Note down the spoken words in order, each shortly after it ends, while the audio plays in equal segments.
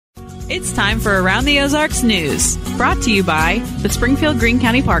It's time for Around the Ozarks News, brought to you by the Springfield Greene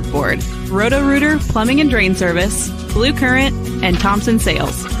County Park Board, Roto-Rooter Plumbing and Drain Service, Blue Current, and Thompson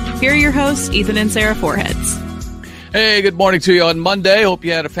Sales. Here are your hosts, Ethan and Sarah Foreheads. Hey, good morning to you on Monday. Hope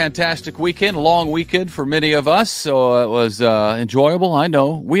you had a fantastic weekend, a long weekend for many of us, so it was enjoyable. I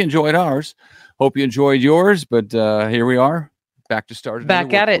know we enjoyed ours. Hope you enjoyed yours, but here we are, back to start.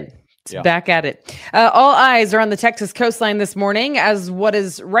 Back at it. Back at it. All eyes are on the Texas coastline this morning as what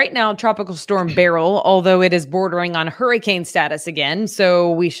is right now Tropical Storm Beryl, although it is bordering on hurricane status again.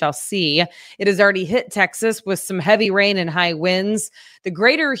 So we shall see. It has already hit Texas with some heavy rain and high winds. The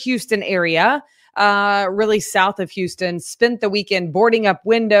greater Houston area, really south of Houston, spent the weekend boarding up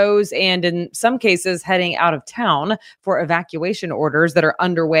windows and in some cases heading out of town for evacuation orders that are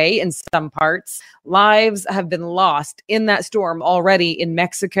underway in some parts. Lives have been lost in that storm already in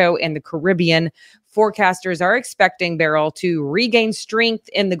Mexico and the Caribbean. Forecasters are expecting Baryl to regain strength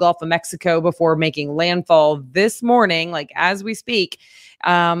in the Gulf of Mexico before making landfall this morning, like as we speak.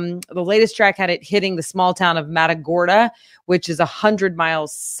 The latest track had it hitting the small town of Matagorda, which is 100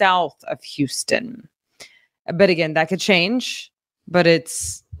 miles south of Houston. But again, that could change, but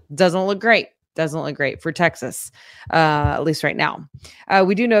doesn't look great. Doesn't look great for Texas, at least right now.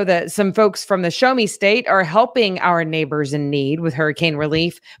 We do know that some folks from the Show Me State are helping our neighbors in need with hurricane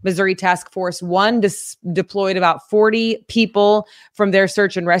relief. Missouri Task Force 1 deployed about 40 people from their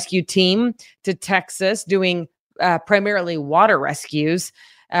search and rescue team to Texas doing primarily water rescues.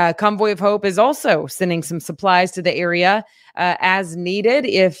 Convoy of Hope is also sending some supplies to the area as needed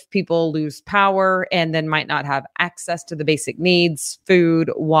if people lose power and then might not have access to the basic needs, food,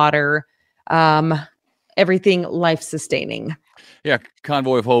 water, everything life-sustaining. Yeah,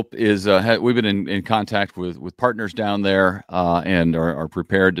 Convoy of Hope is, we've been in contact with partners down there and are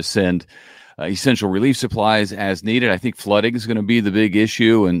prepared to send essential relief supplies as needed. I think flooding is going to be the big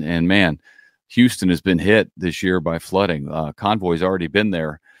issue, and man, Houston has been hit this year by flooding. Convoy's already been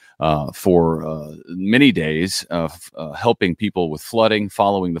there for many days, helping people with flooding,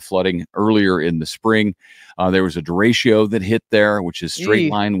 following the flooding earlier in the spring. There was a derecho that hit there, which is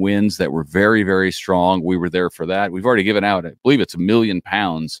straight line winds that were very, very strong. We were there for that. We've already given out, I believe it's 1 million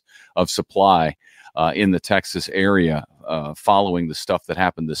pounds of supply in the Texas area following the stuff that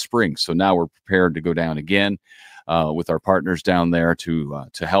happened this spring. So now we're prepared to go down again with our partners down there to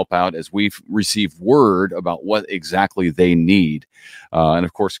help out as we've received word about what exactly they need. And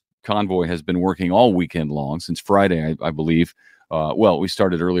of course, Convoy has been working all weekend long since Friday, I believe. Well, we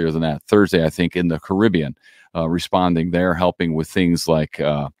started earlier than that, Thursday, I think, in the Caribbean, responding there, helping with things like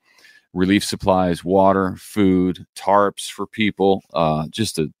relief supplies, water, food, tarps for people,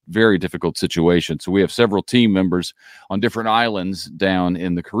 just a very difficult situation. So we have several team members on different islands down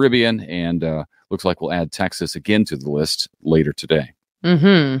in the Caribbean, and looks like we'll add Texas again to the list later today.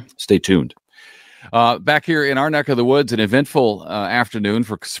 Mm-hmm. Stay tuned. Back here in our neck of the woods, an eventful afternoon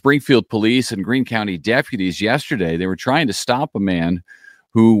for Springfield police and Greene County deputies yesterday. They were trying to stop a man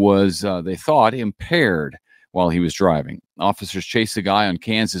who was, they thought, impaired while he was driving. Officers chased the guy on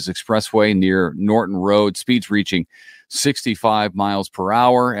Kansas Expressway near Norton Road, speeds reaching 65 miles per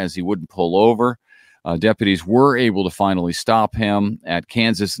hour as he wouldn't pull over. Deputies were able to finally stop him at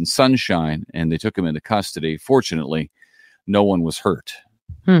Kansas and Sunshine, and they took him into custody. Fortunately, no one was hurt.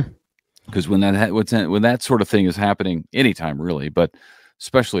 Because when that sort of thing is happening anytime, really, but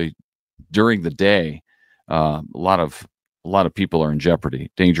especially during the day, a lot of people are in jeopardy.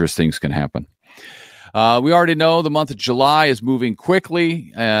 Dangerous things can happen. We already know the month of July is moving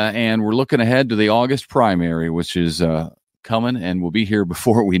quickly, and we're looking ahead to the August primary, which is coming and will be here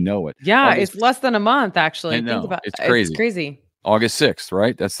before we know it. Yeah, it's less than a month, actually. I know. It's crazy. It's crazy. August 6th,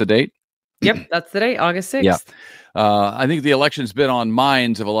 right? That's the date? Yep, that's the date, August 6th. Yeah. I think the election's been on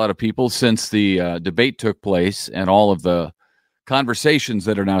minds of a lot of people since the debate took place and all of the conversations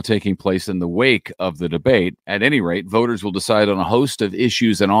that are now taking place in the wake of the debate. At any rate, voters will decide on a host of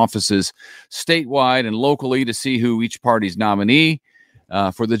issues and offices statewide and locally to see who each party's nominee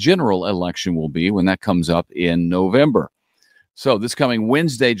for the general election will be when that comes up in November. So this coming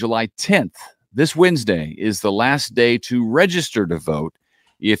Wednesday, July 10th, this Wednesday is the last day to register to vote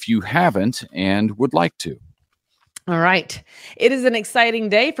if you haven't and would like to. All right. It is an exciting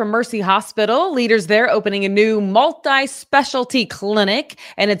day for Mercy Hospital. Leaders there opening a new multi-specialty clinic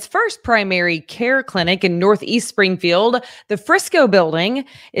and its first primary care clinic in Northeast Springfield. The Frisco building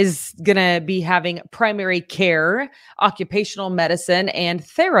is going to be having primary care, occupational medicine, and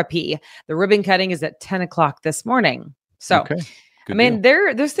therapy. The ribbon cutting is at 10 o'clock this morning. So, okay. I mean,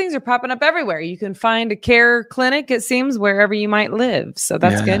 those things are popping up everywhere. You can find a care clinic, it seems, wherever you might live. So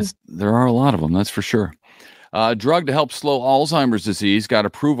that's good. There are a lot of them, that's for sure. A drug to help slow Alzheimer's disease got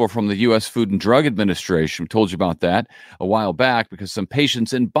approval from the U.S. Food and Drug Administration. We told you about that a while back because some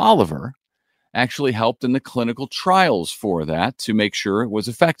patients in Bolivar actually helped in the clinical trials for that to make sure it was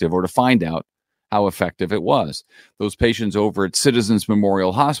effective or to find out how effective it was. Those patients over at Citizens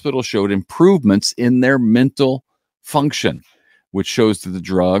Memorial Hospital showed improvements in their mental function, which shows that the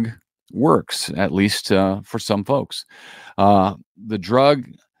drug works, at least for some folks. The drug...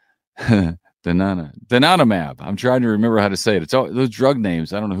 Donanemab. I'm trying to remember how to say it. It's all those drug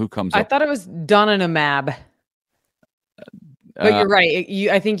names. I don't know who comes up. I thought it was Donanemab. But you're right.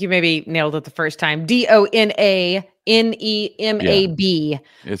 I think you maybe nailed it the first time. Donanemab. Yeah.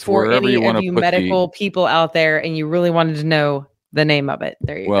 It's for wherever any you want of to you put medical people out there, and you really wanted to know the name of it.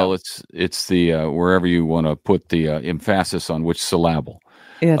 There you go. Well, it's the wherever you want to put the emphasis on which syllable.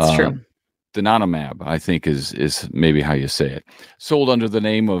 Yeah, that's true. Donanemab, I think, is maybe how you say it. Sold under the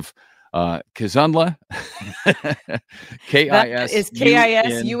name of Kisunla.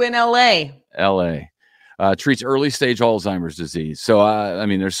 KISUNLA. LA. Treats early stage Alzheimer's disease. So, I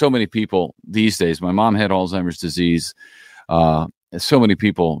mean, there's so many people these days. My mom had Alzheimer's disease. So many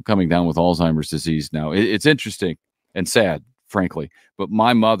people coming down with Alzheimer's disease now. It's interesting and sad, frankly. But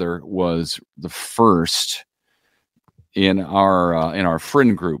my mother was the first in our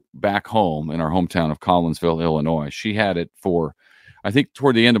friend group back home in our hometown of Collinsville, Illinois. She had it for, I think,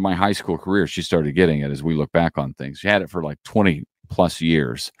 toward the end of my high school career, she started getting it as we look back on things. She had it for like 20 plus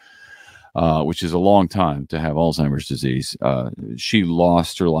years, which is a long time to have Alzheimer's disease. She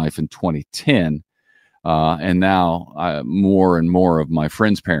lost her life in 2010. And now more and more of my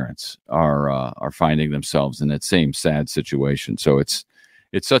friends' parents are finding themselves in that same sad situation. So it's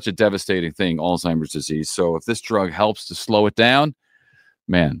such a devastating thing, Alzheimer's disease. So if this drug helps to slow it down,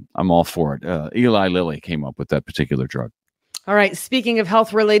 man, I'm all for it. Eli Lilly came up with that particular drug. All right. Speaking of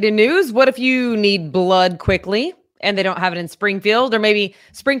health-related news, what if you need blood quickly and they don't have it in Springfield, or maybe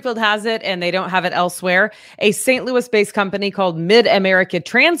Springfield has it and they don't have it elsewhere? A St. Louis-based company called Mid-America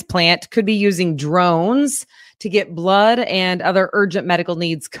Transplant could be using drones to get blood and other urgent medical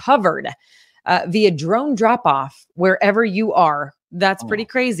needs covered via drone drop-off wherever you are. That's pretty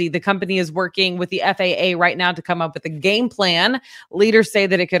crazy. The company is working with the FAA right now to come up with a game plan. Leaders say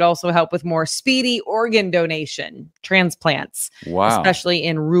that it could also help with more speedy organ donation transplants, especially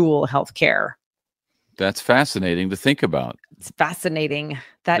in rural healthcare. That's fascinating to think about. It's fascinating.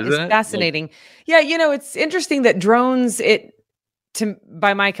 That is fascinating. Yeah, it's interesting that drones,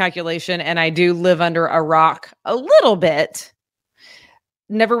 by my calculation, and I do live under a rock a little bit,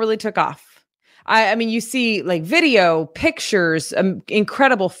 never really took off. I mean, you see like video, pictures,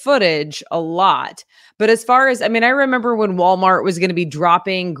 incredible footage, a lot. But as far as, I remember when Walmart was going to be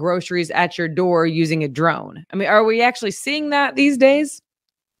dropping groceries at your door using a drone. I mean, are we actually seeing that these days?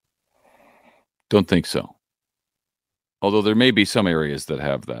 Don't think so. Although there may be some areas that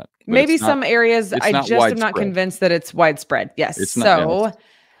have that. Maybe some areas. I just am not convinced that it's widespread. Yes.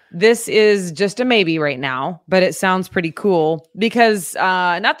 This is just a maybe right now, but it sounds pretty cool because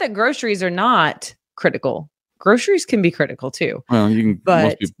not that groceries are not critical. Groceries can be critical too. Well, you can,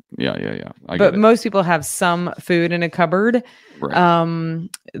 but most people have some food in a cupboard. Right.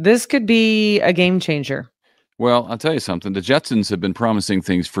 This could be a game changer. Well, I'll tell you something. The Jetsons have been promising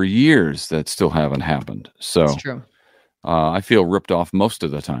things for years that still haven't happened. So that's true. I feel ripped off most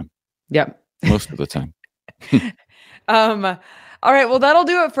of the time. Yep. Most of the time. All right. Well, that'll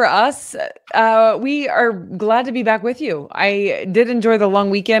do it for us. We are glad to be back with you. I did enjoy the long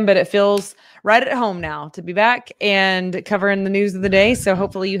weekend, but it feels right at home now to be back and covering the news of the day. So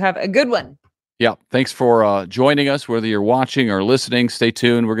hopefully you have a good one. Yeah. Thanks for joining us, whether you're watching or listening. Stay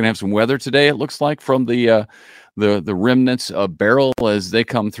tuned. We're going to have some weather today, it looks like, from the remnants of Beryl as they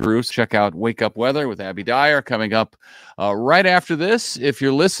come through. So check out Wake Up Weather with Abby Dyer coming up right after this. If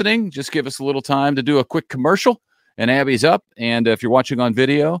you're listening, just give us a little time to do a quick commercial. And Abby's up. And if you're watching on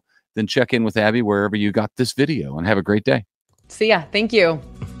video, then check in with Abby wherever you got this video and have a great day. See ya. Thank you.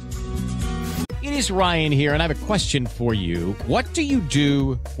 It is Ryan here, and I have a question for you. What do you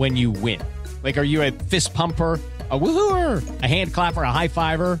do when you win? Like, are you a fist pumper, a woohooer, a hand clapper, a high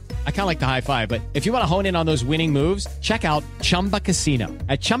fiver? I kind of like the high five, but if you want to hone in on those winning moves, check out Chumba Casino.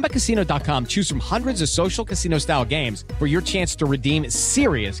 At ChumbaCasino.com, choose from hundreds of social casino style games for your chance to redeem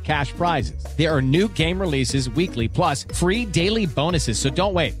serious cash prizes. There are new game releases weekly, plus free daily bonuses. So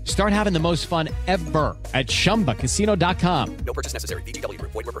don't wait. Start having the most fun ever at ChumbaCasino.com. No purchase necessary. VGW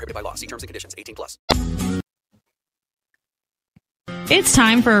Group. Void where prohibited by law. See terms and conditions. 18+. It's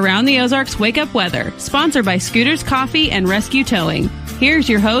time for Around the Ozarks Wake Up Weather, sponsored by Scooters Coffee and Rescue Towing. Here's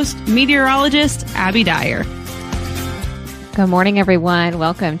your host, meteorologist Abby Dyer. Good morning, everyone.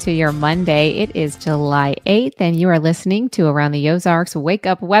 Welcome to your Monday. It is July 8th, and you are listening to Around the Ozarks Wake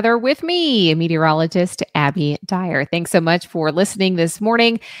Up Weather with me, meteorologist Abby Dyer. Thanks so much for listening this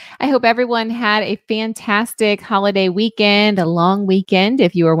morning. I hope everyone had a fantastic holiday weekend, a long weekend.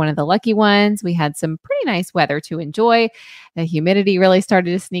 If you were one of the lucky ones, we had some pretty nice weather to enjoy. The humidity really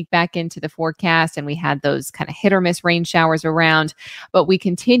started to sneak back into the forecast, and we had those kind of hit or miss rain showers around, but we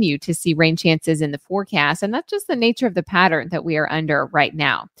continue to see rain chances in the forecast, and that's just the nature of the pattern that we are under right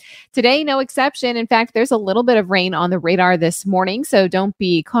now. Today, no exception. In fact, there's a little bit of rain on the radar this morning, so don't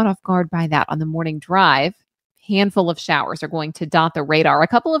be caught off guard by that on the morning drive. Handful of showers are going to dot the radar. A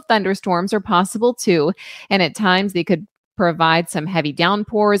couple of thunderstorms are possible too, and at times they could provide some heavy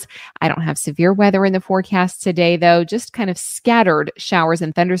downpours. I don't have severe weather in the forecast today, though, just kind of scattered showers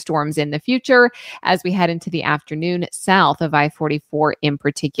and thunderstorms in the future as we head into the afternoon south of I-44 in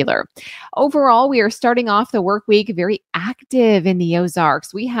particular. Overall, we are starting off the work week very active in the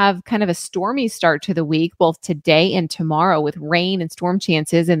Ozarks. We have kind of a stormy start to the week, both today and tomorrow, with rain and storm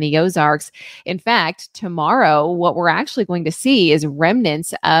chances in the Ozarks. In fact, tomorrow, what we're actually going to see is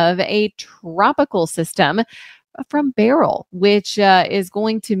remnants of a tropical system from Baryl, which is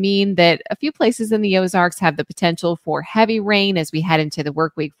going to mean that a few places in the Ozarks have the potential for heavy rain as we head into the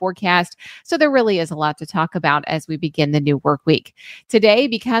work week forecast. So there really is a lot to talk about as we begin the new work week. Today,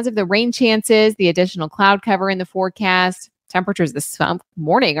 because of the rain chances, the additional cloud cover in the forecast, temperatures this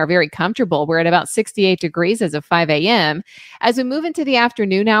morning are very comfortable. We're at about 68 degrees as of 5 a.m. As we move into the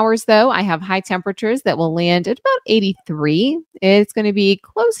afternoon hours, though, I have high temperatures that will land at about 83. It's going to be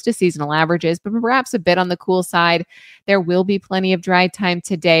close to seasonal averages, but perhaps a bit on the cool side. There will be plenty of dry time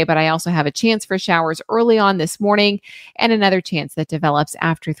today, but I also have a chance for showers early on this morning and another chance that develops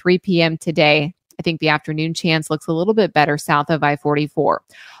after 3 p.m. today. I think the afternoon chance looks a little bit better south of I-44.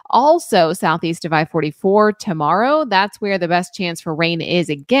 Also, southeast of I-44 tomorrow, that's where the best chance for rain is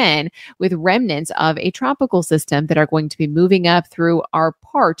again, with remnants of a tropical system that are going to be moving up through our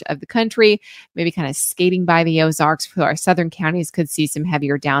part of the country, maybe kind of skating by the Ozarks. For our southern counties could see some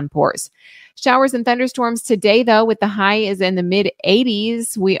heavier downpours. Showers and thunderstorms today, though, with the high is in the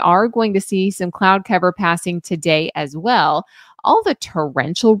mid-80s. We are going to see some cloud cover passing today as well. All the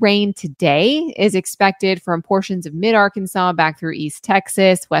torrential rain today is expected from portions of mid-Arkansas back through East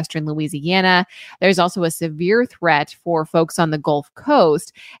Texas, western Louisiana. There's also a severe threat for folks on the Gulf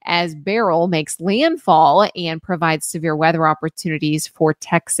Coast as Beryl makes landfall and provides severe weather opportunities for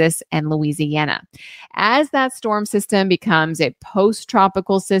Texas and Louisiana. As that storm system becomes a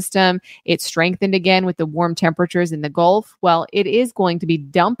post-tropical system, it's strengthened again with the warm temperatures in the Gulf. Well, it is going to be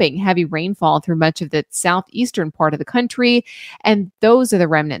dumping heavy rainfall through much of the southeastern part of the country. And those are the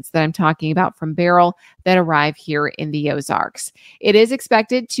remnants that I'm talking about from Beryl that arrive here in the Ozarks. It is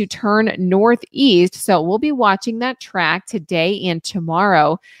expected to turn northeast, so we'll be watching that track today and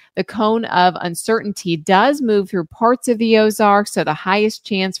tomorrow. The cone of uncertainty does move through parts of the Ozarks, so the highest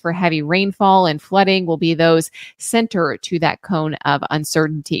chance for heavy rainfall and flooding will be those center to that cone of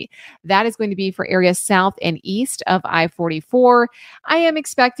uncertainty. That is going to be for areas south and east of I-44. I am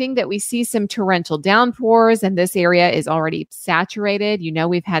expecting that we see some torrential downpours, and this area is already saturated. You know,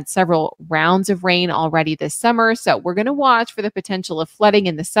 we've had several rounds of rain already this summer, so we're going to watch for the potential of flooding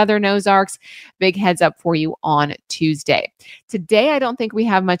in the southern Ozarks. Big heads up for you on Tuesday. Today, I don't think we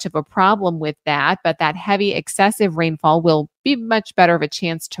have much of a problem with that, but that heavy excessive rainfall will be much better of a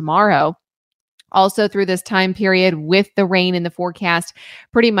chance tomorrow. Also through this time period with the rain in the forecast,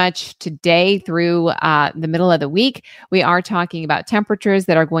 pretty much today through the middle of the week, we are talking about temperatures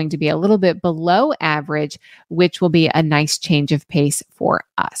that are going to be a little bit below average, which will be a nice change of pace for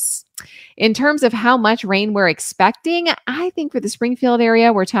us. In terms of how much rain we're expecting, I think for the Springfield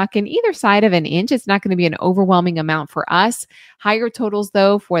area, we're talking either side of an inch. It's not going to be an overwhelming amount for us. Higher totals,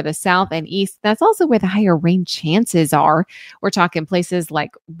 though, for the south and east. That's also where the higher rain chances are. We're talking places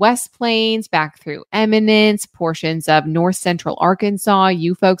like West Plains, back through Eminence, portions of north central Arkansas.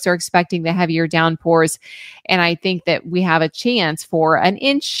 You folks are expecting the heavier downpours. And I think that we have a chance for an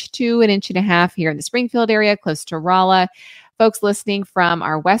inch to an inch and a half here in the Springfield area, close to Rolla. Folks listening from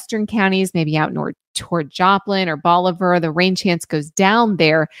our western counties, maybe out north toward Joplin or Bolivar, the rain chance goes down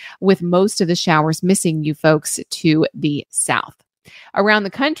there, with most of the showers missing you folks to the south. Around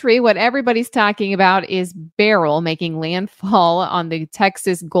the country, what everybody's talking about is Beryl making landfall on the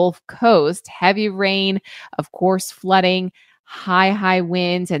Texas Gulf Coast. Heavy rain, of course, flooding. high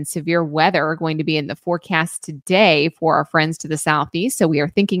winds and severe weather are going to be in the forecast today for our friends to the southeast. So we are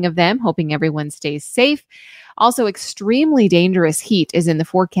thinking of them, hoping everyone stays safe. Also, extremely dangerous heat is in the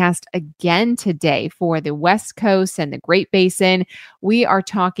forecast again today for the West Coast and the Great Basin. We are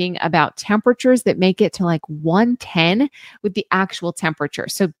talking about temperatures that make it to like 110 with the actual temperature.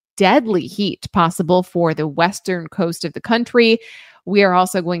 So deadly heat possible for the western coast of the country. We are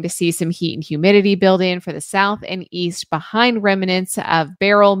also going to see some heat and humidity build in for the south and east behind remnants of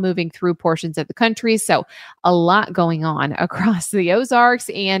Beryl moving through portions of the country. So a lot going on across the Ozarks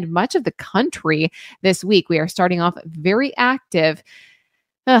and much of the country this week. We are starting off very active.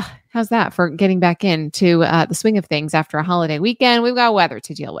 How's that for getting back into the swing of things after a holiday weekend? We've got weather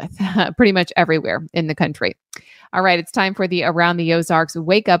to deal with pretty much everywhere in the country. All right, it's time for the Around the Ozarks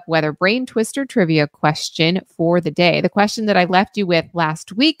Wake Up Weather Brain Twister Trivia question for the day. The question that I left you with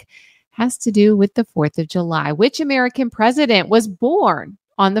last week has to do with the 4th of July. Which American president was born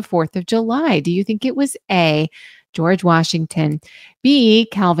on the 4th of July? Do you think it was A, George Washington, B,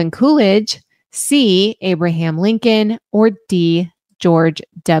 Calvin Coolidge, C, Abraham Lincoln, or D, George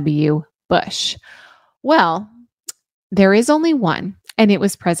W. Bush? Well, there is only one, and it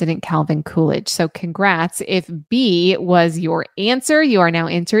was President Calvin Coolidge. So congrats. If B was your answer, you are now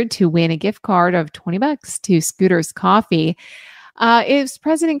entered to win a gift card of $20 to Scooter's Coffee. It was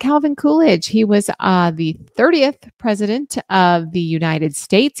President Calvin Coolidge. He was the 30th president of the United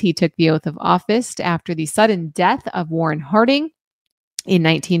States. He took the oath of office after the sudden death of Warren Harding in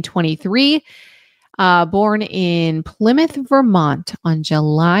 1923. Born in Plymouth, Vermont on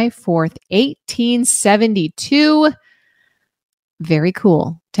July 4th, 1872. Very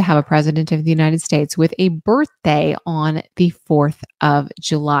cool to have a president of the United States with a birthday on the 4th of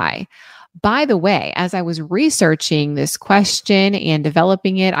July. By the way, as I was researching this question and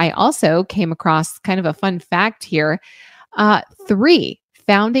developing it, I also came across kind of a fun fact here. 3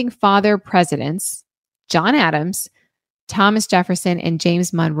 founding father presidents, John Adams, Thomas Jefferson, and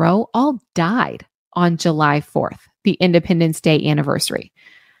James Monroe, all died on July 4th, the Independence Day anniversary.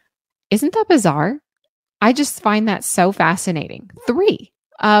 Isn't that bizarre? I just find that so fascinating. 3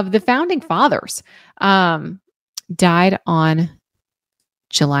 of the founding fathers died on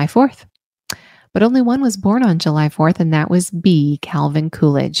July 4th, but only one was born on July 4th, and that was B, Calvin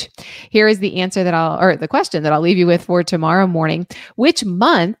Coolidge. Here is the answer the question that I'll leave you with for tomorrow morning. Which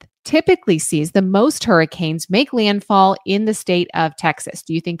month typically sees the most hurricanes make landfall in the state of Texas?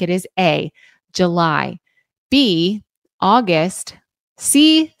 Do you think it is A, July, B, August,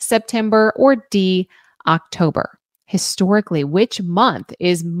 C, September, or D, October? Historically, which month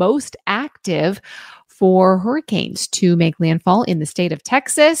is most active for hurricanes to make landfall in the state of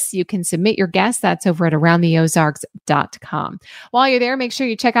Texas? You can submit your guess. That's over at aroundtheozarks.com. While you're there, make sure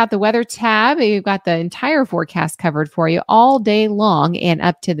you check out the weather tab. We've got the entire forecast covered for you all day long and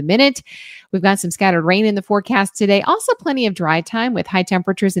up to the minute. We've got some scattered rain in the forecast today. Also plenty of dry time with high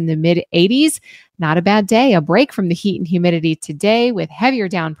temperatures in the mid 80s. Not a bad day. A break from the heat and humidity today with heavier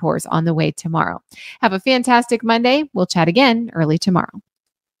downpours on the way tomorrow. Have a fantastic Monday. We'll chat again early tomorrow.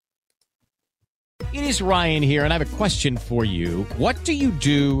 It is Ryan here, and I have a question for you. What do you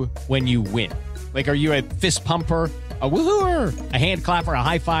do when you win? Like, are you a fist pumper, a woohooer, a hand clapper, a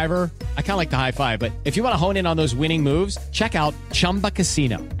high fiver? I kind of like the high five, but if you want to hone in on those winning moves, check out Chumba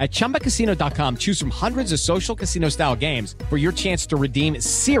Casino. At ChumbaCasino.com, choose from hundreds of social casino-style games for your chance to redeem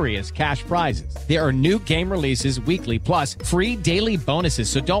serious cash prizes. There are new game releases weekly, plus free daily bonuses.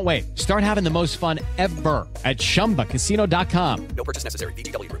 So don't wait. Start having the most fun ever at ChumbaCasino.com. No purchase necessary.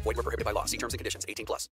 VGW Group. Void where prohibited by law. See terms and conditions. 18+.